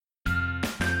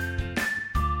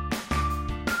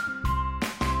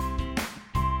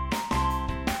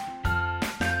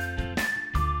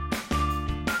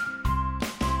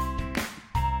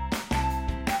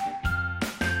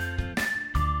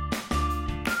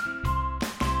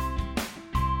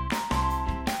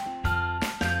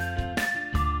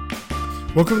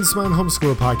Welcome to the Smiling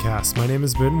Homeschooler Podcast. My name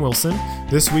is Ben Wilson.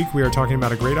 This week we are talking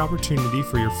about a great opportunity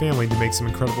for your family to make some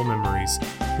incredible memories.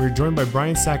 We're joined by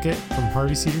Brian Sackett from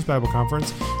Harvey Cedars Bible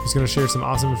Conference, who's going to share some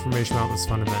awesome information about this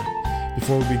fun event.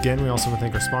 Before we begin, we also want to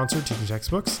thank our sponsor, Teaching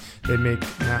Textbooks. They make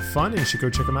math fun, and you should go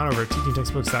check them out over at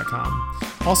teachingtextbooks.com.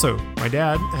 Also, my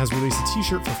dad has released a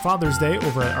t-shirt for Father's Day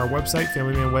over at our website,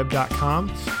 familymanweb.com.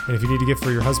 And if you need a gift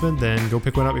for your husband, then go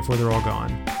pick one up before they're all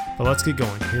gone. But let's get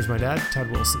going. Here's my dad, Todd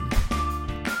Wilson.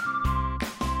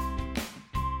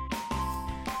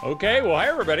 Okay, well, hi,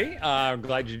 everybody. I'm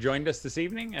glad you joined us this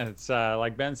evening. It's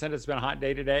like Ben said, it's been a hot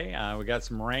day today. We got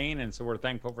some rain, and so we're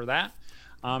thankful for that.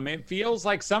 It feels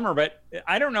like summer, but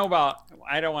I don't know about,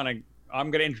 I'm going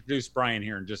to introduce Brian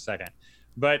here in just a second.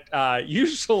 But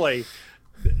usually,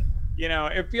 you know,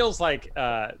 it feels like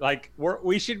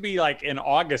we should be like in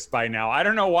August by now. I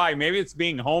don't know why. Maybe it's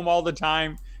being home all the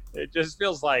time. It just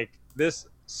feels like this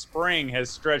spring has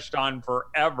stretched on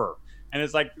forever. And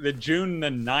it's like the June the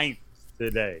 9th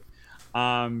today.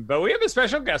 But we have a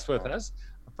special guest with us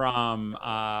from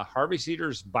Harvey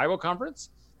Cedars Bible Conference,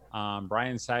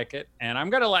 Brian Sackett, and I'm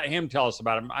going to let him tell us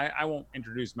about him. I won't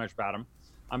introduce much about him,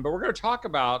 but we're going to talk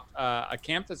about a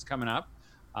camp that's coming up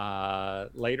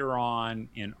later on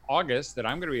in August that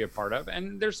I'm going to be a part of,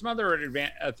 and there's some other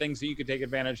things that you could take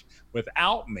advantage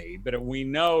without me, but we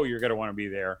know you're going to want to be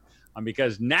there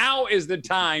because now is the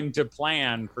time to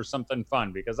plan for something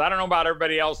fun, because I don't know about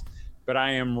everybody else, but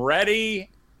I am ready,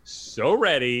 so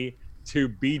ready to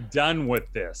be done with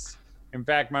this. In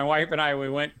fact, my wife and I, we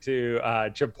went to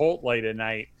Chipotle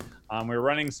tonight. We were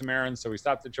running some errands, so we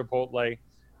stopped at Chipotle.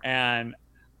 And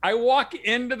I walk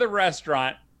into the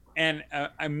restaurant, and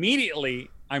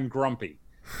immediately I'm grumpy.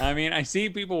 I mean, I see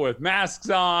people with masks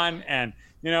on, and,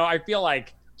 you know, I feel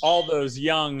like all those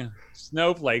young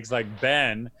snowflakes like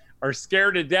Ben are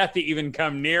scared to death to even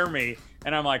come near me.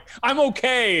 And I'm like, I'm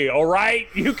okay, all right?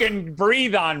 You can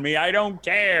breathe on me. I don't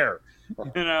care,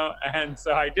 you know? And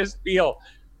so I just feel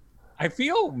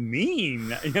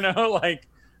mean, you know? Like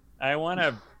I want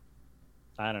to,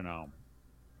 I don't know,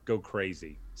 go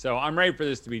crazy. So I'm ready for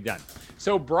this to be done.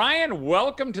 So Brian,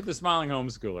 welcome to the Smiling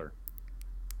Homeschooler.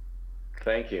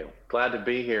 Thank you. Glad to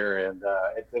be here. And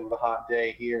it's been a hot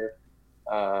day here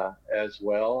as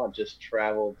well. I just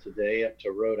traveled today up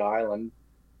to Rhode Island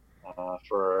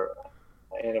for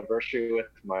anniversary with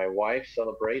my wife,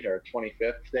 celebrate our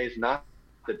 25th. Today's not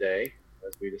the day,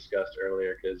 as we discussed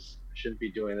earlier, because I shouldn't be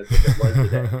doing this if it was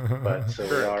today. But so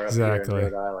we are up here in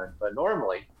Rhode Island. But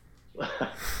normally,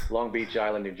 Long Beach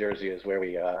Island, New Jersey is where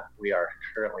we are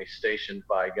currently stationed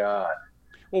by God.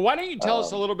 Well, why don't you tell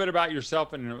us a little bit about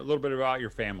yourself and a little bit about your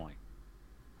family?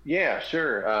 Yeah,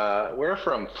 sure. We're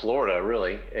from Florida,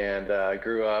 really, and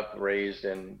grew up, raised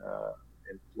in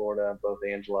Florida, both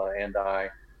Angela and I.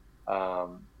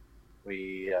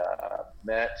 We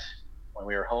met when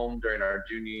we were home during our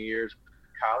junior years of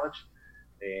college,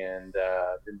 and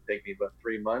didn't take me but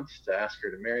 3 months to ask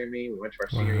her to marry me. We went to our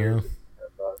senior years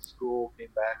of school, came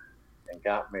back, and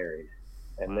got married.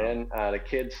 And then the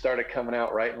kids started coming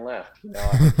out right and left. You know,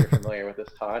 I think you're familiar with this,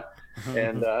 Todd.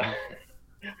 And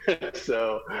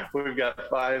so we've got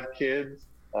 5 kids.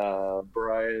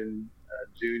 Brian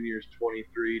Jr.'s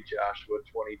 23, Joshua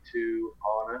 22,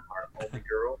 Anna, our only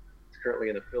girl, currently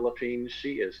in the Philippines.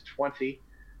 She is 20,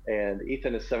 and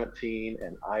Ethan is 17,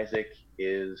 and Isaac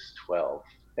is 12.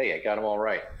 Hey, I got them all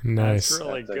right. Nice. That's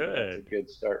really good. That's a good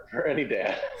start for any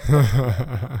dad.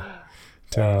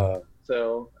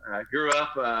 So I grew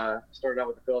up, started out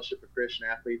with the Fellowship of Christian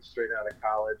Athletes straight out of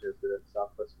college as the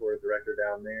Southwest Florida director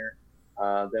down there.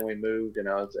 Then we moved, and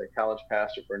I was a college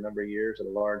pastor for a number of years at a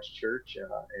large church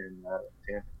in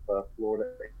Tampa,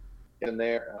 Florida. In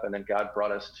there, and then God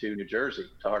brought us to New Jersey,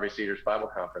 to Harvey Cedars Bible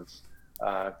Conference.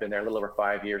 I've been there a little over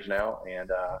 5 years now,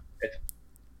 and it's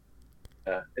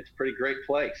a pretty great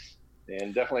place,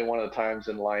 and definitely one of the times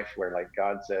in life where, like,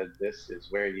 God said, this is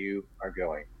where you are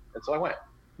going, and so I went.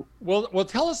 Well,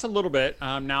 tell us a little bit.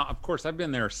 Now, of course, I've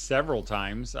been there several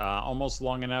times, almost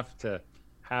long enough to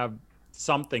have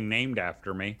something named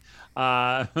after me,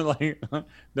 like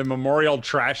the memorial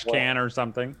trash can or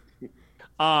something.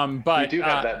 But you do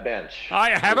have that bench.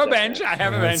 I have a bench.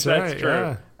 That's That's right, true.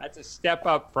 yeah. That's a step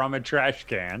up from a trash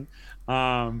can.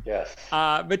 Yes.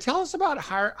 But tell us about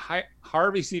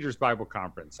Harvey Cedars Bible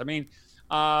Conference. I mean,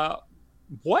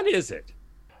 what is it?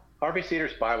 Harvey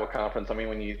Cedars Bible Conference. I mean,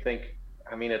 when you think,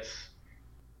 I mean,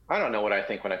 I don't know what I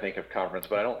think when I think of conference,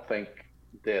 but I don't think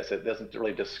this. It doesn't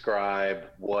really describe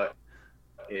what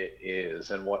it is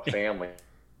and what family.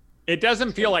 It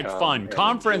doesn't feel like fun.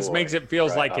 Conference makes it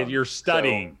feels like you're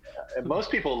studying. So, most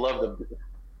people love the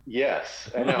Yes,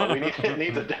 I know. It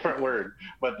needs a different word,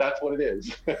 but that's what it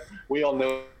is. We all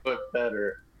know it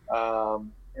better.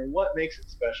 And what makes it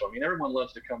special? I mean, everyone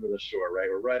loves to come to the shore, right?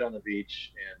 We're right on the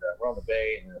beach, and we're on the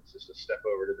bay, and it's just a step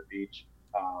over to the beach.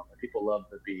 People love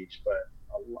the beach, but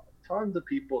tons of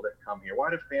people that come here.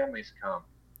 Why do families come?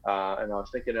 And I was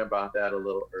thinking about that a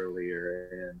little earlier.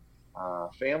 And a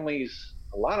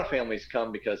lot of families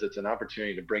come because it's an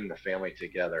opportunity to bring the family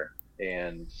together.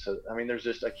 And so, I mean, I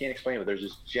can't explain it. There's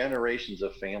just generations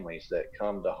of families that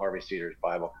come to Harvey Cedars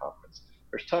Bible Conference.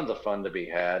 There's tons of fun to be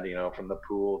had, from the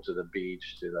pool to the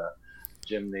beach to the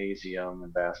gymnasium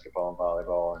and basketball and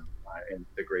volleyball and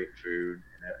the great food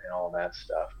and all that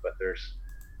stuff. But there's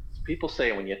people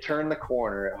say when you turn the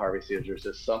corner at Harvey Cedars, there's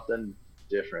just something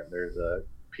different. There's a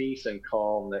peace and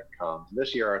calm that comes.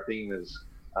 This year, our theme is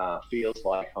feels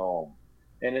like home.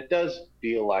 And it does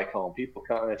feel like home. People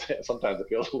come, sometimes it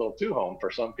feels a little too home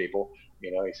for some people.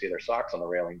 You see their socks on the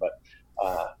railing, but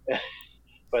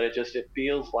but it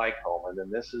feels like home. And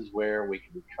then this is where we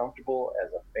can be comfortable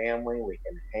as a family. We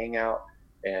can hang out,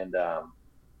 and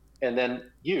then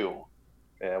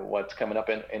what's coming up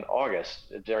in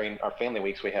August during our family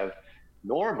weeks,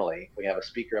 normally we have a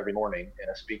speaker every morning and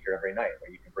a speaker every night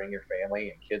where you can bring your family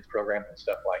and kids programs and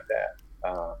stuff like that.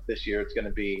 This year it's going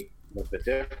to be a little bit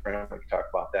different. We can talk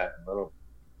about that in a little.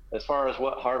 As far as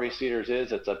what Harvey Cedars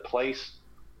is, it's a place,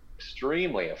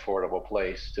 extremely affordable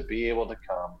place to be able to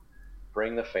come,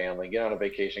 bring the family, get on a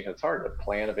vacation, because it's hard to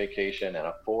plan a vacation and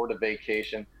afford a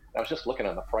vacation. I was just looking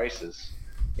on the prices,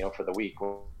 for the week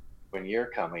when you're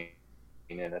coming,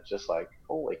 and it's just like,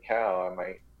 holy cow, I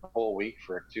might a whole week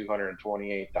for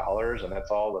 $228, and that's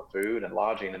all the food and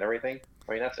lodging and everything.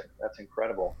 I mean, that's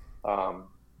incredible.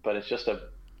 But it's just a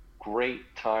great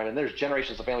time, and there's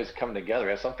generations of families coming together. We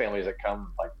have some families that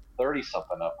come like 30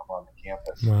 something up on the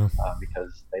campus. Wow.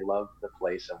 Because they love the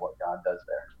place and what God does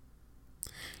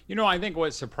there. I think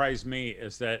what surprised me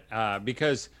is that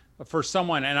because for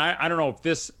someone, and I don't know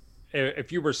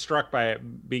if you were struck by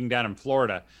it being down in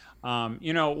Florida,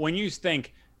 when you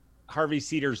think Harvey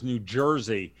Cedars, New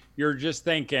Jersey, you're just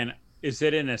thinking, is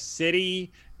it in a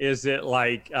city? Is it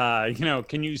like,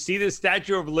 can you see the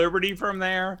Statue of Liberty from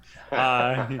there?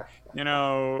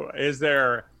 Is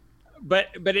there, but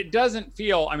it doesn't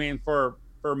feel, I mean, for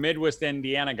Midwest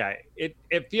Indiana guy,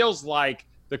 it feels like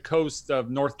the coast of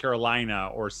North Carolina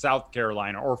or South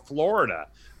Carolina or Florida.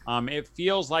 It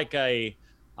feels like a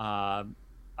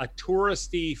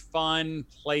touristy, fun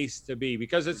place to be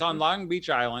because it's on Long Beach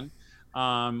Island,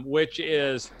 which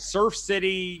is Surf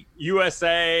City,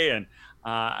 USA. And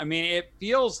I mean, it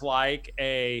feels like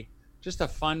just a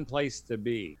fun place to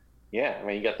be. Yeah, I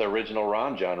mean, you got the original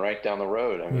Ron John right down the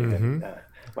road. I mean,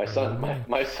 my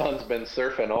son's been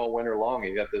surfing all winter long.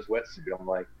 He got this wetsuit. I'm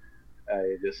like,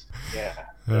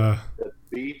 the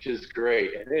beach is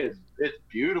great, and it's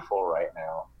beautiful right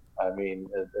now. I mean,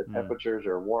 the temperatures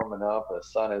are warming up, the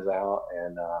sun is out,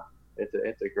 and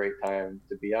it's a great time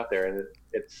to be out there. And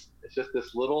it's just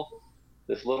this little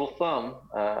thumb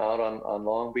out on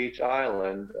Long Beach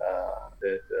Island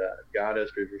that God has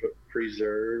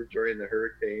preserved during the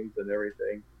hurricanes and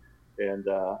everything. And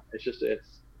it's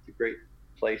a great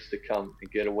place to come and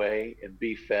get away and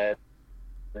be fed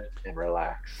and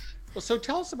relax. Well, so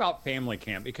tell us about family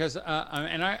camp, because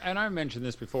and I mentioned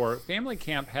this before. Family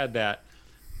camp had that.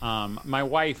 My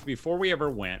wife, before we ever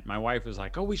went, my wife was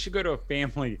like, "Oh, we should go to a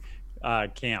family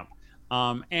camp."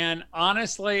 And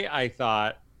honestly, I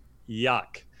thought,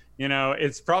 yuck.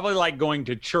 It's probably like going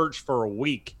to church for a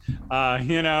week, and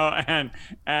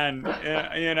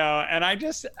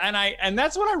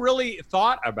that's what I really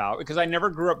thought about, because I never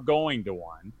grew up going to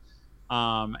one.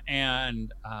 I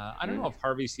don't know if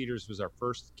Harvey Cedars was our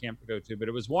first camp to go to, but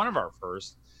it was one of our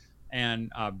first.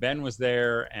 And Ben was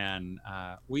there, and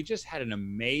we just had an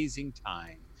amazing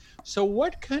time. So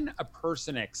what can a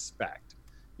person expect?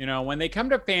 When they come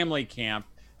to family camp,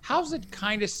 how's it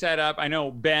kind of set up? I know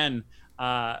Ben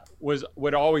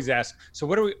would always ask, so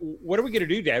what are we going to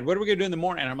do, Dad? What are we going to do in the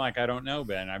morning? And I'm like, I don't know,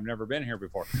 Ben. I've never been here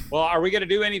before. Well, are we going to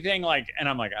do anything like, and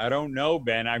I'm like, I don't know,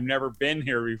 Ben. I've never been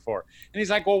here before. And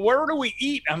he's like, well, where do we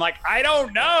eat? I'm like, I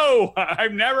don't know.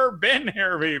 I've never been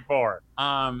here before.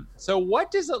 So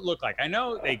what does it look like? I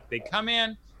know they come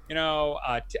in,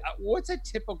 what's a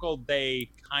typical day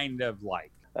kind of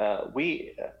like?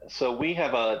 We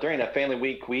have during a family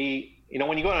week, when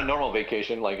you go on a normal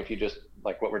vacation, like if you just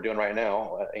like what we're doing right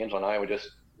now, Angela and I would just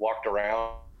walked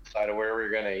around, decided where we were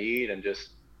going to eat, and just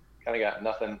kind of got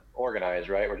nothing organized,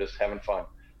 right? We're just having fun.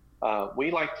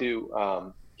 We like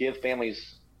to give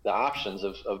families the options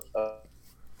of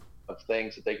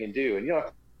things that they can do, and you don't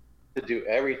have to do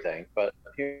everything. But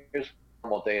here's a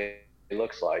normal day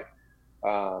looks like.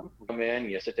 Come in,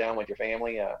 you sit down with your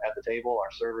family at the table.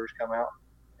 Our servers come out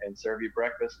and serve you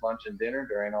breakfast, lunch, and dinner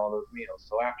during all those meals.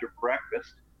 So after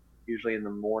breakfast, usually in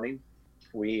the morning,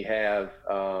 we have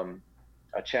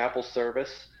a chapel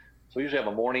service. So we usually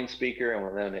have a morning speaker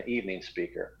and then an evening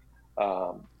speaker.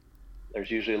 There's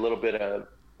usually a little bit of,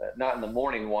 not in the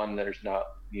morning one, there's not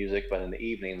music, but in the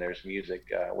evening there's music,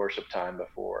 worship time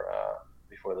before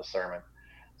the sermon.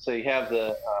 So you have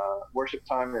the worship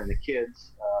time, and the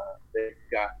kids.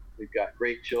 We've got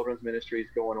great children's ministries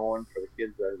going on for the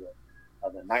kids.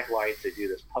 The night lights. They do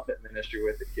this puppet ministry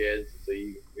with the kids. So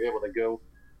you're able to go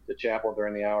to chapel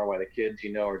during the hour while the kids,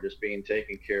 are just being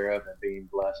taken care of and being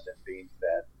blessed and being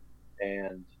fed.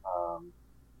 And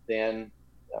then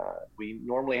we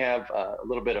normally have a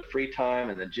little bit of free time,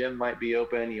 and the gym might be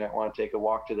open. You might want to take a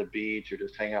walk to the beach or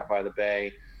just hang out by the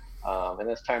bay. And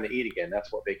it's time to eat again.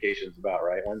 That's what vacation's about,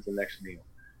 right? When's the next meal?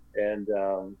 And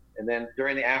then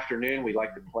during the afternoon, we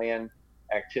like to plan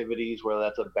activities, whether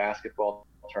that's a basketball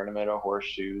tournament or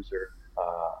horseshoes or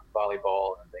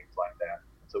volleyball and things like that.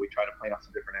 So we try to plan out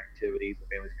some different activities that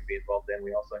families can be involved in.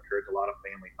 We also encourage a lot of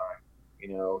family time.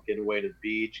 Get away to the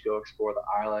beach, go explore the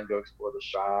island, go explore the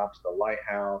shops, the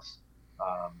lighthouse,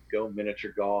 go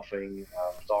miniature golfing.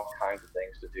 There's all kinds of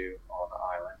things to do on the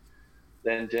island.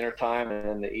 Then dinner time, and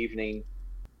in the evening,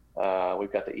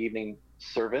 we've got the evening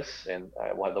service, and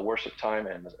we'll have the worship time,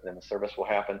 and the service will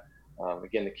happen.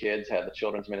 Again, the kids have the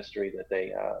children's ministry that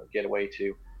they get away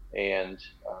to, and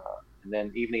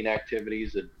then evening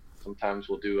activities that sometimes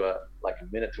we'll do a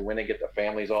minute to win and get the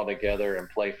families all together and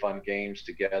play fun games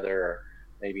together, or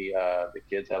maybe the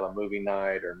kids have a movie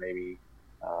night, or maybe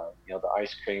the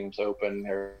ice cream's open.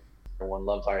 Everyone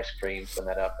loves ice cream, send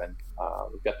that up, and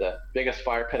we've got the biggest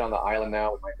fire pit on the island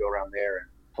now. We might go around there and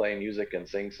play music and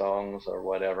sing songs or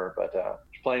whatever, but there's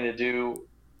plenty to do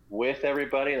with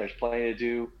everybody, and there's plenty to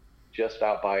do just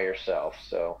out by yourself.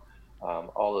 So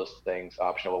all those things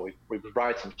optional. We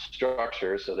provide some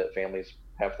structures so that families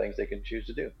have things they can choose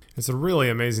to do. It's a really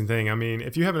amazing thing. I mean,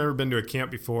 if you haven't ever been to a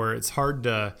camp before, it's hard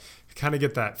to kind of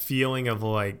get that feeling of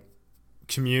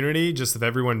community, just of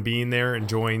everyone being there,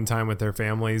 enjoying time with their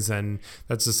families. And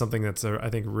that's just something that's I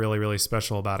think really, really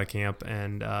special about a camp,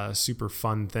 and a super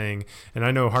fun thing. And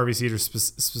I know Harvey Cedars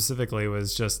specifically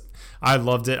was just, I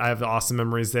loved it. I have awesome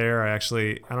memories there. I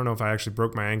don't know if I actually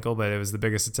broke my ankle, but it was the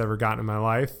biggest it's ever gotten in my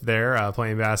life there,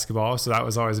 playing basketball. So that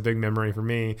was always a big memory for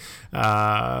me.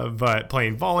 But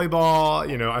playing volleyball,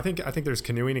 I think there's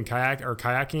canoeing and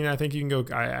kayaking. I think you can go.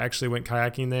 I actually went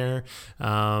kayaking there.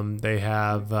 They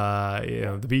have,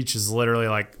 the beach is literally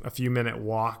like a few minute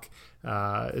walk.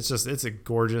 It's a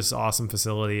gorgeous, awesome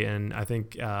facility. And I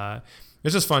think,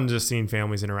 it's just fun just seeing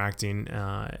families interacting.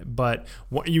 But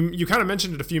what you kind of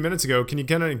mentioned it a few minutes ago. Can you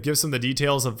kind of give some of the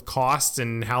details of costs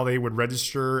and how they would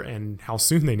register and how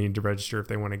soon they need to register if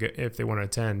they want to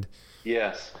attend?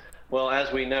 Yes. Well,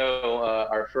 as we know,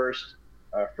 our first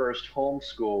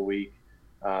homeschool week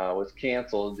was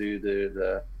canceled due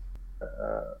to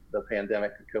the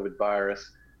pandemic, the COVID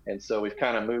virus, and so we've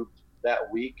kind of moved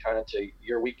that week kind of to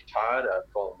your week, Todd,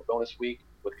 called the bonus week,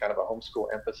 with kind of a homeschool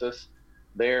emphasis.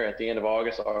 There at the end of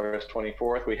August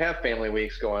 24th. We have family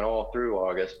weeks going all through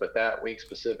August, but that week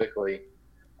specifically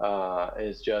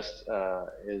is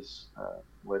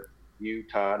with you,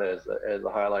 Todd, as the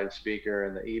highlighted speaker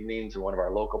in the evenings, and one of our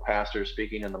local pastors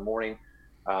speaking in the morning.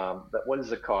 But what is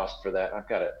the cost for that? I've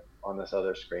got it on this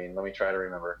other screen. Let me try to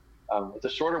remember. It's a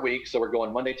shorter week, so we're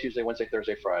going Monday, Tuesday, Wednesday,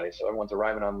 Thursday, Friday. So everyone's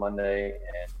arriving on Monday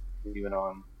and leaving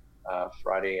on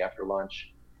Friday after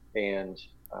lunch. And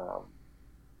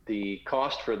the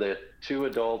cost for the two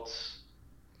adults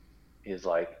is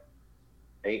like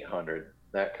 $800.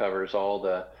 That covers all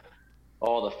the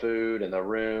food and the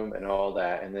room and all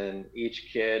that. And then each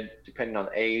kid, depending on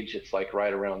the age, it's like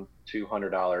right around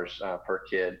 $200 per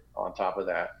kid on top of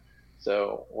that.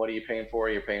 So what are you paying for?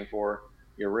 You're paying for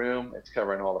your room. It's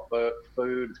covering all the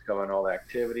food. It's covering all the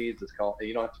activities.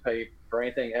 You don't have to pay for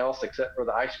anything else except for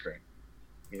the ice cream.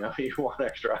 You want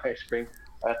extra ice cream.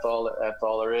 That's all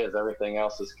there is. Everything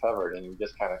else is covered, and you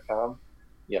just kind of come,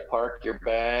 you park your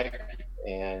bag,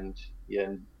 and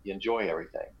you enjoy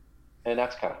everything. And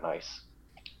that's kind of nice.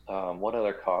 What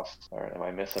other costs am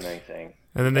I missing anything?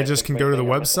 And then they just can go to the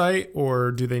website,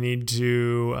 or do they need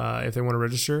to, if they want to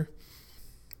register?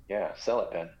 Yeah, sell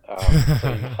it, Ben.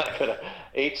 So you go to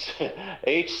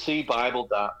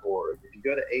hcbible.org. If you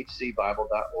go to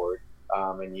hcbible.org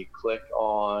and you click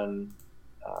on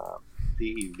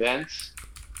the events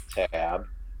tab,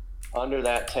 under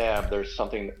that tab there's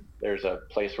a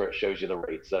place where it shows you the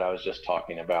rates that I was just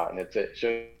talking about, and it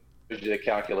shows you the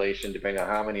calculation depending on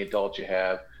how many adults you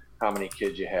have, how many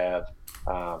kids you have,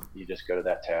 you just go to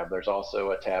that tab. There's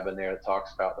also a tab in there that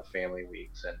talks about the family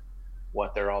weeks and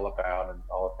what they're all about and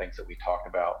all the things that we talked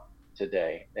about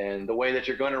today. And the way that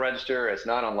you're going to register is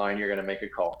not online. You're going to make a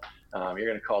call. You're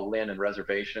going to call Lynn in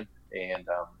reservation, and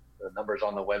the number's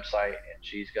on the website, and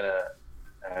she's going to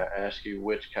ask you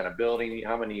which kind of building,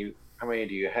 how many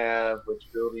do you have, which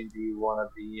building do you want to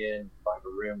be in, find a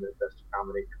room that best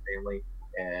accommodate your family,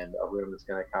 and a room that's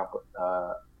going to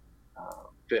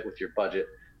fit with your budget,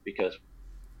 because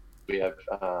we have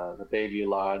the Bayview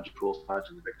Lodge, Pool Lodge,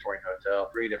 and the Victorian Hotel,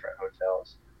 3 different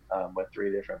hotels with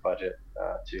 3 different budget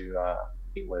to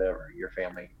meet whatever your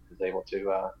family is able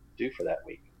to do for that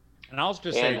week. And I'll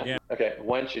just say again. Okay,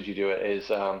 when should you do it is,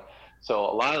 so a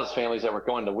lot of those families that were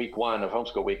going to week 1 of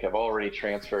homeschool week have already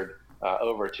transferred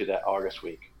over to that August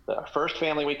week. The first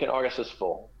family week in August is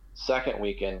full. Second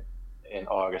weekend in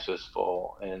August is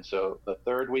full. And so the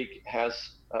third week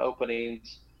has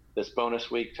openings. This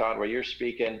bonus week, Todd, where you're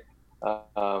speaking,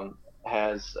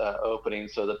 has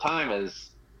openings. So the time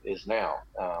is now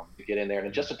to get in there.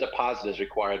 And just a deposit is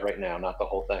required right now, not the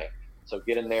whole thing. So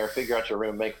get in there, figure out your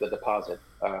room, make the deposit,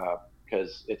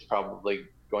 because it's probably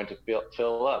going to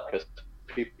fill up because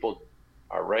people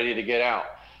are ready to get out.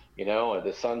 You know,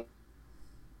 the sun's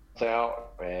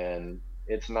out and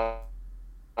it's not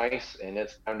nice, and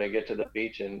it's time to get to the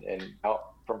beach and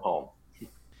out from home.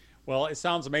 Well, it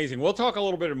sounds amazing. We'll talk a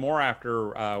little bit more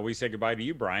after we say goodbye to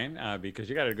you, Brian, because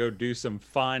you got to go do some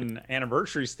fun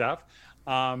anniversary stuff.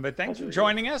 But thanks for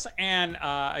joining us. And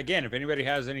again, if anybody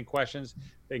has any questions,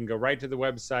 they can go right to the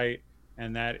website,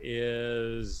 and that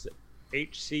is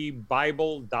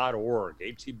hcbible.org,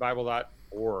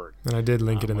 hcbible.org. And I did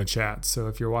link it in the chat. So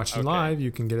if you're watching live,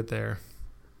 you can get it there.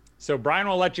 So Brian,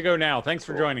 will let you go now. Thanks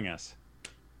for joining us.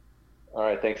 All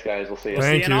right. Thanks, guys. We'll see you. We'll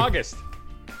see you in August.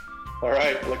 All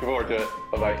right. Looking forward to it.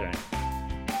 Bye-bye. Okay.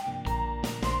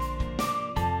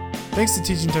 Thanks to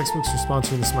Teaching Textbooks for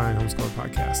sponsoring the Smiling Homeschooler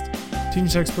podcast. Teaching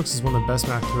Textbooks is one of the best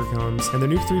math curriculums, and the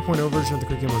new 3.0 version of the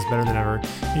curriculum is better than ever.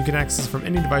 You can access it from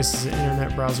any device's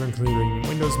internet browser, including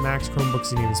Windows, Macs,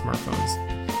 Chromebooks, and even smartphones.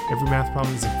 Every math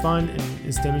problem is fun and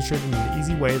is demonstrated in an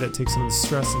easy way that takes some of the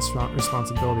stress and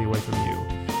responsibility away from you.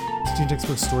 Teaching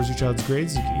Textbooks stores your child's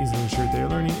grades, you can easily ensure they are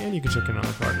learning, and you can check in on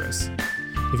their progress.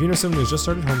 If you know someone who's just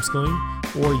started homeschooling,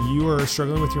 or you are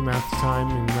struggling with your math time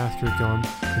and math curriculum,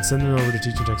 then send them over to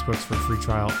Teaching Textbooks for a free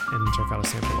trial and check out a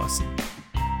sample lesson.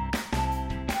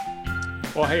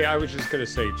 Well, hey, I was just going to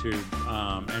say too,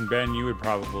 and Ben, you would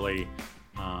probably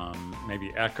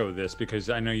maybe echo this, because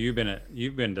I know you've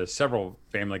been to several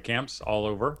family camps all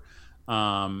over.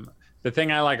 The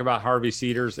thing I like about Harvey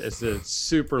Cedars is that it's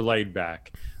super laid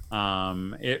back.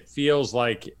 It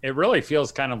really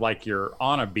feels kind of like you're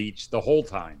on a beach the whole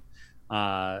time.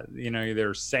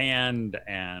 There's sand,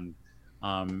 and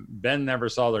Ben never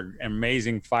saw the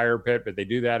amazing fire pit, but they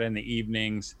do that in the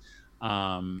evenings.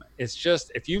 It's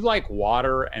just, if you like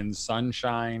water and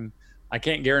sunshine, I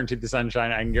can't guarantee the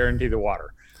sunshine, I can guarantee the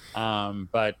water.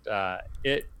 But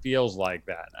it feels like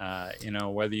that,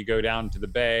 whether you go down to the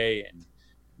bay and,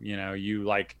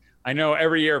 I know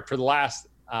every year for the last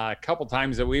couple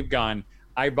times that we've gone,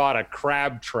 I bought a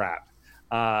crab trap.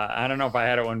 I don't know if I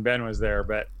had it when Ben was there,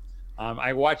 but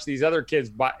I watched these other kids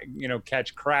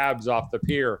catch crabs off the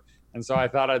pier. And so I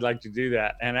thought I'd like to do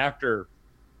that. And after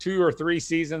 2 or 3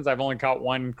 seasons, I've only caught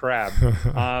 1 crab.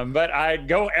 But I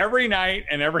go every night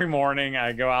and every morning.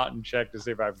 I go out and check to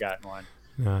see if I've gotten one.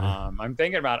 I'm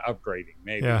thinking about upgrading,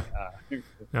 maybe. Yeah.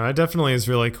 No, it definitely is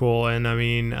really cool. And I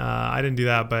mean, I didn't do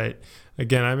that, but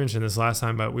again, I mentioned this last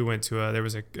time, but we went to there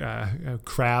was a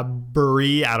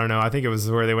crabbery. I don't know. I think it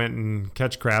was where they went and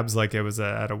catch crabs, like it was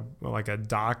at a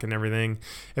dock and everything.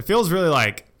 It feels really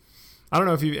like, I don't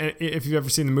know if you've ever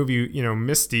seen the movie,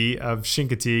 Misty of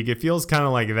Chincoteague. It feels kind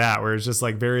of like that, where it's just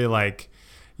like very like,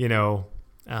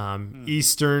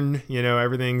 Eastern,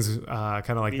 everything's kind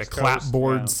of like East the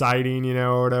clapboard siding,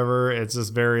 or whatever. It's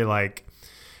just very like,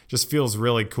 just feels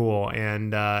really cool.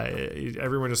 And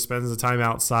everyone just spends the time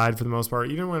outside for the most part.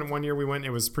 Even when one year we went, it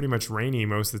was pretty much rainy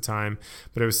most of the time,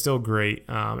 but it was still great.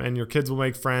 And your kids will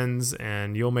make friends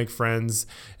and you'll make friends.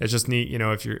 It's just neat,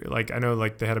 if you're like, I know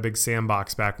like they had a big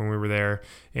sandbox back when we were there,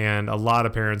 and a lot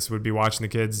of parents would be watching the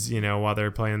kids, while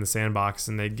they're playing in the sandbox,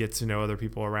 and they'd get to know other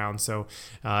people around. So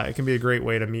it can be a great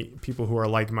way to meet people who are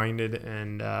like-minded,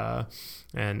 and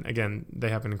again, they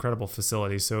have an incredible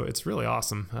facility. So it's really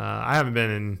awesome. I haven't been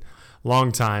in a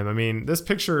long time. I mean, this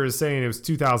picture is saying it was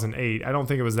 2008. I don't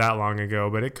think it was that long ago,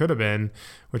 but it could have been,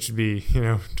 which would be,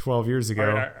 12 years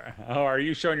ago. Are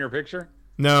you showing your picture?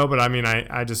 No, but I mean,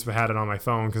 I just had it on my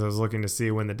phone because I was looking to see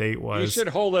when the date was. You should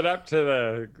hold it up to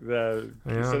the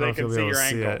so they can see your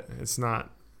ankle. It's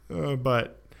not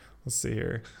But let's see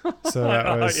here. So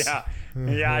that was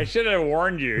yeah. I should have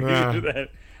warned you. That,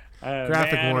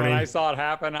 graphic warning. When I saw it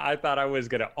happen, I thought I was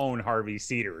going to own Harvey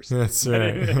Cedars. That's right.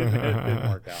 It didn't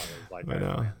work out. It was like I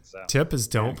know. So. Tip is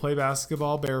don't play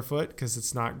basketball barefoot because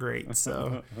it's not great.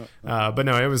 So, but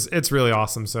no, it's really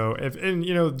awesome. So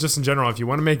just in general, if you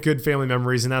want to make good family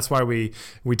memories, and that's why we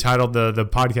titled the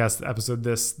podcast episode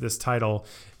this title,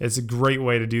 it's a great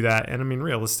way to do that. And I mean,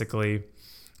 realistically,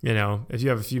 if you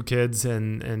have a few kids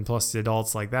and plus the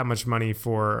adults, like that much money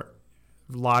for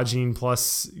lodging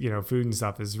plus food and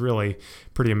stuff is really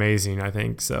pretty amazing, I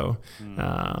think. So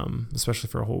especially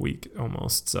for a whole week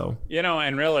almost. So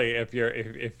and really if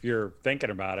you're thinking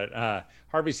about it,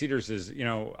 Harvey Cedars is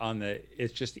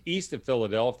it's just east of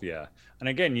Philadelphia, and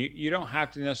again you don't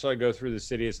have to necessarily go through the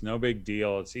city. It's no big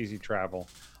deal. It's easy travel.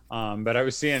 But I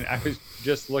was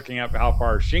just looking up how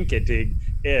far Chincoteague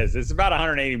is. It's about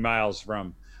 180 miles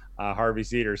from Harvey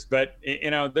Cedars, but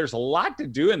there's a lot to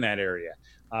do in that area.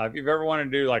 If you've ever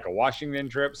wanted to do like a Washington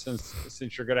trip,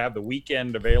 since you're going to have the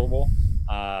weekend available,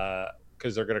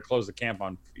 because they're going to close the camp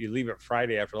you leave it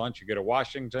Friday after lunch, you go to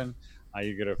Washington,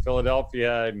 you go to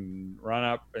Philadelphia and run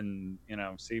up and,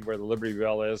 see where the Liberty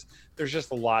Bell is. There's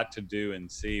just a lot to do and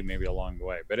see maybe along the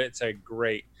way, but it's a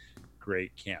great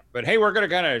camp. But hey, we're going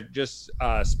to kind of just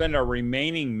spend our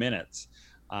remaining minutes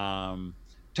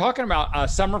talking about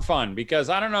summer fun, because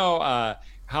I don't know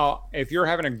if you're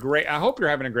having I hope you're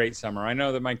having a great summer. I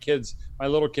know that my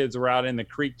little kids were out in the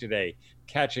creek today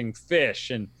catching fish,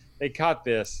 and they caught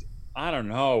this, I don't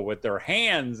know, with their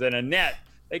hands in a net.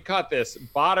 They caught this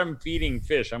bottom feeding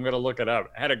fish. I'm going to look it up.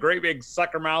 It had a great big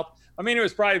sucker mouth. I mean, it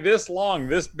was probably this long,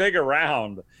 this big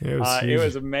around. It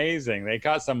was amazing. They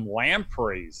caught some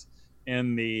lampreys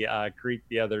in the creek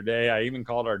the other day. I even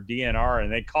called our DNR,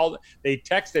 and they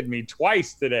texted me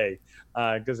twice today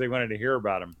because they wanted to hear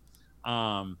about them.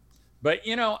 But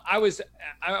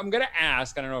I'm going to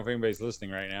ask, I don't know if anybody's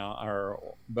listening right now,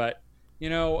 but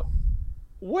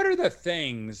what are the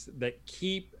things that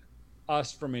keep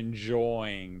us from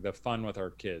enjoying the fun with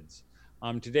our kids?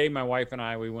 Today, my wife and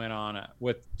I, we went on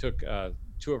took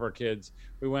two of our kids.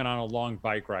 We went on a long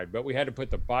bike ride, but we had to put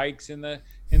the bikes in the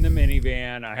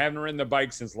minivan. I haven't ridden the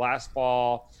bike since last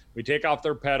fall. We take off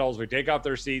their pedals, we take off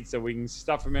their seats so we can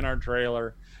stuff them in our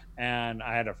trailer. And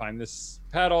I had to find the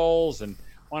pedals, and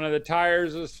one of the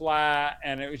tires was flat,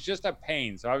 and it was just a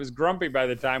pain. So I was grumpy by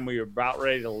the time we were about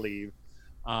ready to leave.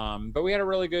 But we had a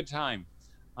really good time.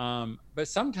 But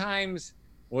sometimes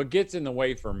what gets in the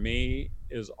way for me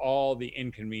is all the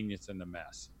inconvenience and the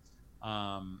mess.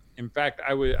 In fact,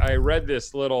 I read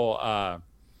this little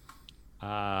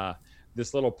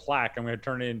plaque. I'm going to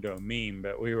turn it into a meme,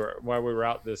 but while we were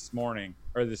out this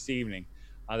evening,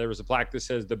 there was a plaque that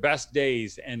says, "The best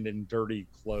days end in dirty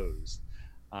clothes."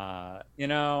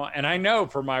 And I know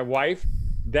for my wife,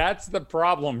 that's the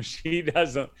problem. She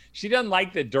doesn't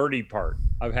like the dirty part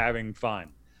of having fun.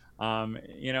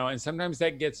 And sometimes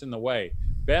that gets in the way.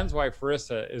 Ben's wife,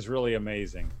 Rissa, is really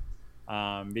amazing.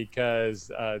 Because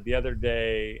the other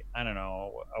day, I don't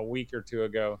know, a week or two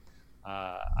ago,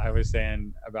 I was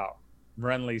saying about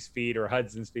Renly's feet or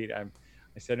Hudson's feet. I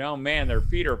said, "Oh man, their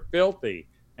feet are filthy."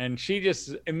 And she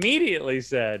just immediately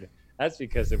said, "That's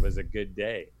because it was a good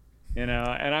day." And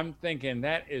I'm thinking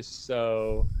that is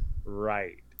so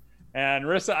right. And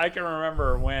Rissa, I can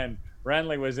remember when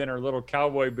Renly was in her little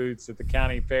cowboy boots at the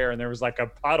county fair, and there was like a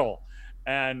puddle.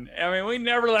 And I mean, we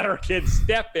never let our kids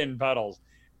step in puddles.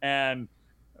 And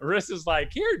Rissa's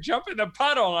like, "Here, jump in the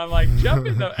puddle." And I'm like, "Jump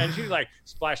in the," and she's like,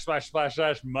 splash, splash, splash,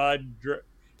 splash, mud.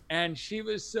 And she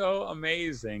was so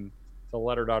amazing to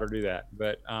let her daughter do that.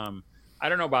 But I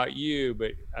don't know about you,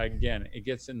 but again, it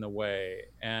gets in the way.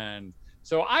 And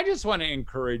so I just want to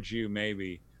encourage you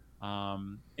maybe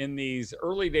in these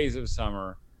early days of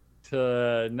summer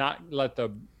to not let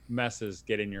the messes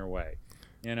get in your way.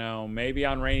 Maybe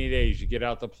on rainy days you get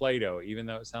out the Play-Doh, even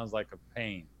though it sounds like a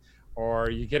pain. Or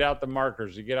you get out the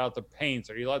markers, you get out the paints,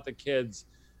 or you let the kids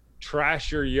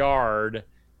trash your yard,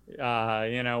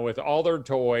 with all their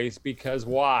toys. Because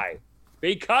why?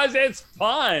 Because it's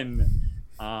fun.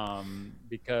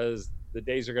 Because the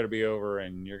days are going to be over,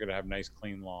 and you're going to have nice,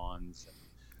 clean lawns,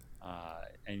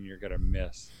 and you're going to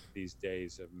miss these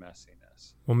days of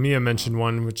messiness. Well, Mia mentioned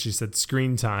one, which she said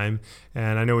screen time,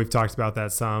 and I know we've talked about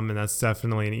that some, and that's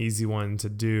definitely an easy one to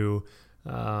do.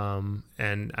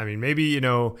 And I mean, maybe,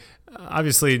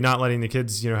 obviously not letting the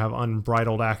kids, have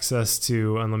unbridled access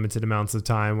to unlimited amounts of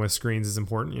time with screens is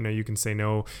important. You can say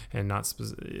no and not,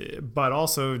 but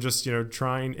also just,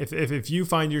 trying, if you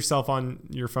find yourself on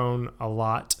your phone a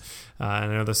lot, and I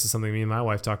know this is something me and my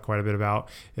wife talk quite a bit about,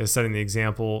 is setting the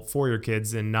example for your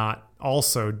kids and not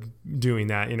also doing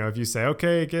that. If you say,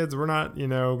 okay, kids, we're not,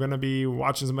 going to be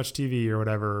watching as much TV or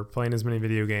whatever, playing as many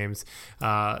video games,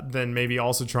 then maybe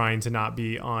also trying to not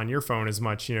be on your phone as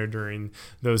much, during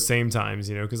those same times,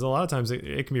 because a lot of times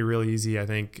it can be really easy. I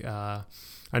think,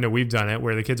 I know we've done it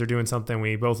where the kids are doing something,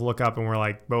 we both look up and we're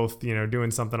like both,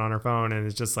 doing something on our phone, and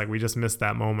it's just like we just missed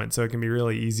that moment. So it can be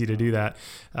really easy to do that.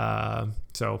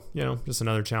 So just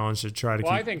another challenge to try to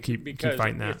keep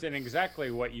fighting that. It's in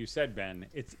exactly what you said, Ben.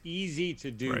 It's easy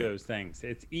to do those things.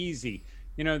 It's easy.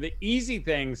 The easy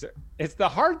things, it's the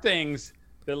hard things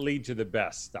that lead to the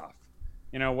best stuff.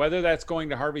 Whether that's going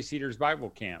to Harvey Cedars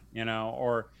Bible Camp,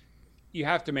 or you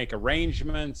have to make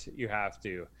arrangements, you have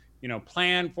to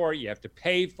plan for it, you have to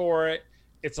pay for it.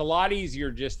 It's a lot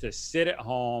easier just to sit at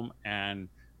home and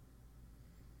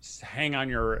hang on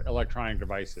your electronic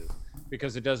devices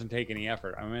because it doesn't take any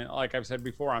effort. I mean, like I've said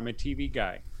before, I'm a TV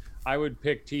guy. I would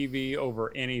pick TV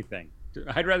over anything.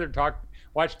 I'd rather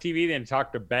watch TV than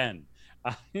talk to Ben.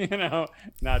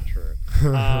 Not true.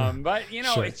 But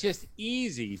sure. It's just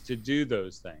easy to do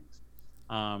those things.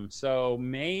 So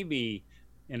maybe,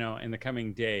 in the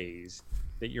coming days,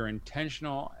 that you're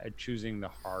intentional at choosing the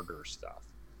harder stuff,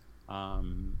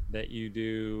 that you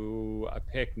do a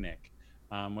picnic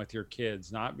with your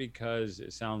kids, not because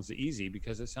it sounds easy,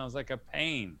 because it sounds like a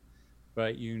pain,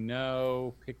 but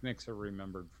picnics are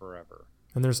remembered forever.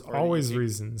 And there's always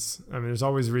reasons. I mean, there's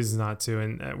always reasons not to.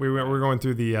 And we're going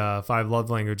through the 5 love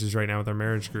languages right now with our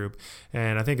marriage group.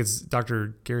 And I think it's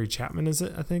Dr. Gary Chapman, is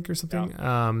it, I think, or something?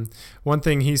 Yeah. One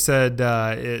thing he said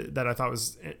that I thought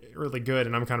was really good,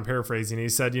 and I'm kind of paraphrasing. He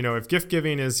said, if gift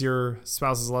giving is your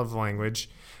spouse's love language,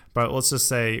 but let's just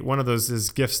say one of those is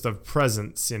gifts of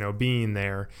presence, being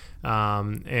there.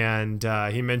 And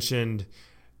he mentioned,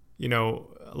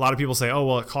 a lot of people say, oh,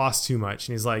 well, it costs too much.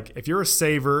 And he's like, if you're a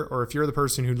saver, or if you're the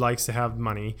person who likes to have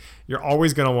money, you're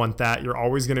always going to want that. You're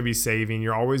always going to be saving.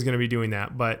 You're always going to be doing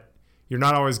that. But you're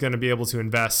not always going to be able to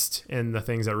invest in the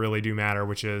things that really do matter,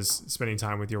 which is spending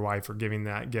time with your wife, or giving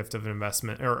that gift of an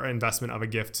investment, or investment of a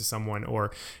gift to someone, or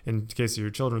in case of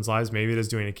your children's lives, maybe it is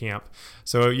doing a camp.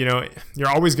 So, you're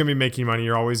always going to be making money.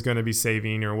 You're always going to be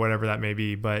saving, or whatever that may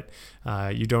be. But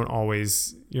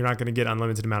you're not going to get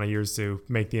unlimited amount of years to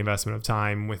make the investment of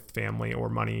time with family, or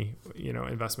money,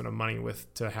 investment of money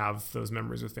to have those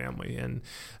memories with family. And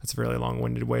that's a really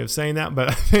long-winded way of saying that, but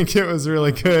I think it was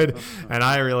really good. And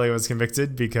I really was convicted,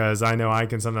 because I know I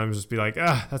can sometimes just be like,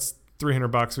 that's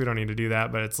 $300. We don't need to do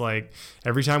that. But it's like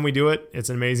every time we do it, it's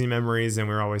amazing memories, and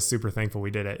we're always super thankful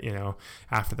we did it,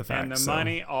 after the fact. And the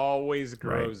money always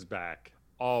grows back.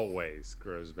 Always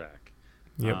grows back.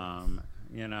 Yep.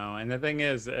 And the thing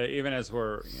is, even as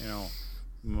we're,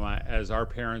 as our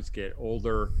parents get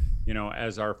older,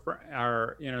 as our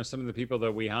some of the people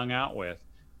that we hung out with,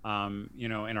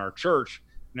 in our church,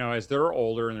 as they're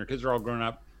older and their kids are all grown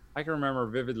up, I can remember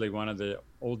vividly one of the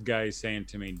old guys saying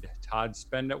to me, Todd,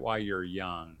 spend it while you're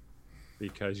young,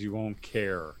 because you won't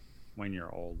care when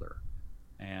you're older.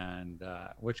 And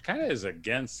which kind of is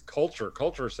against culture.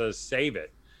 Culture says save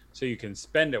it so you can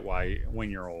spend it when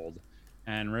you're old.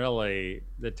 And really,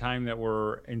 the time that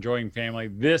we're enjoying family,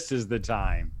 this is the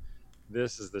time.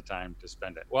 This is the time to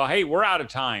spend it. Well, hey, we're out of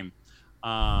time.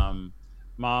 Mom,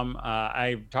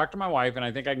 I talked to my wife, and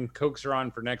I think I can coax her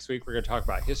on for next week. We're going to talk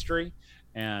about history,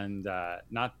 and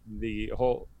not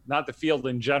the field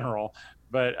in general,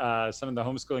 but some of the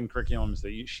homeschooling curriculums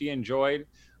that she enjoyed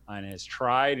and has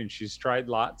tried, and she's tried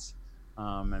lots.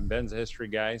 And Ben's a history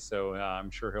guy, so I'm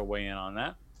sure he'll weigh in on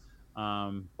that.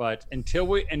 But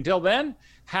until then,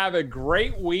 have a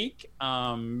great week.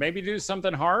 Maybe do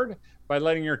something hard by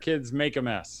letting your kids make a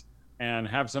mess and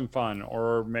have some fun,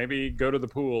 or maybe go to the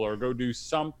pool, or go do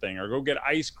something, or go get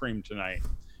ice cream tonight,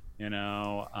 in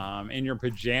your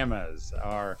pajamas,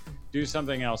 or do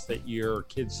something else that your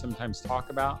kids sometimes talk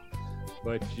about,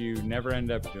 but you never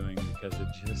end up doing because it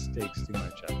just takes too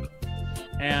much effort.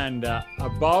 And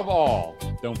above all,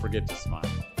 don't forget to smile.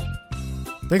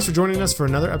 Thanks for joining us for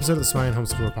another episode of the Smiling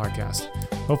Homeschooler Podcast.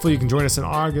 Hopefully you can join us in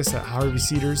August at Harvey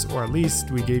Cedars, or at least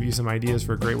we gave you some ideas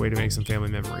for a great way to make some family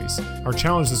memories. Our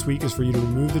challenge this week is for you to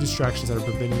remove the distractions that are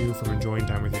preventing you from enjoying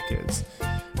time with your kids.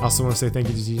 I also want to say thank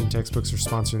you to Teaching Textbooks for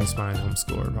sponsoring the Smiling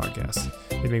Homeschooler Podcast.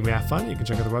 They make math fun. You can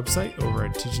check out their website over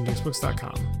at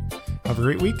teachingtextbooks.com. Have a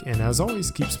great week, and as always,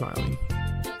 keep smiling.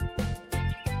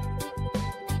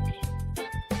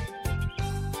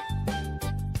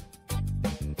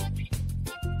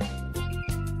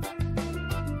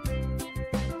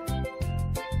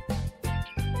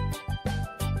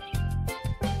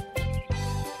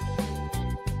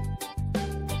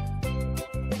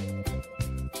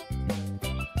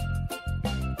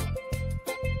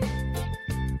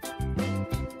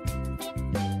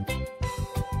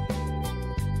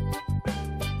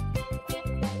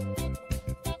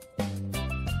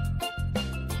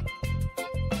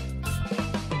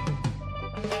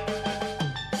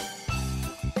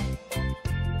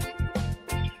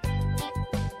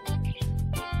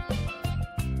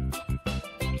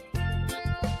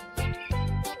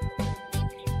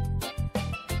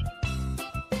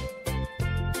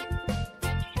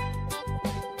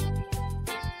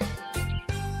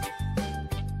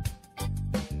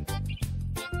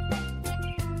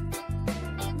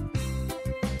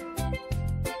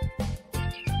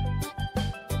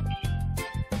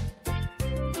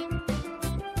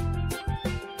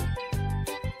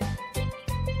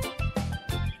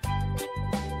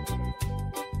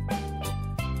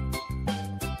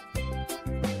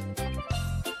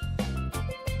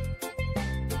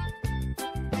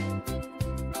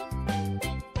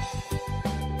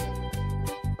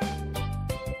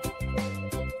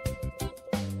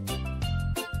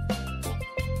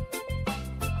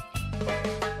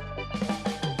 Bye.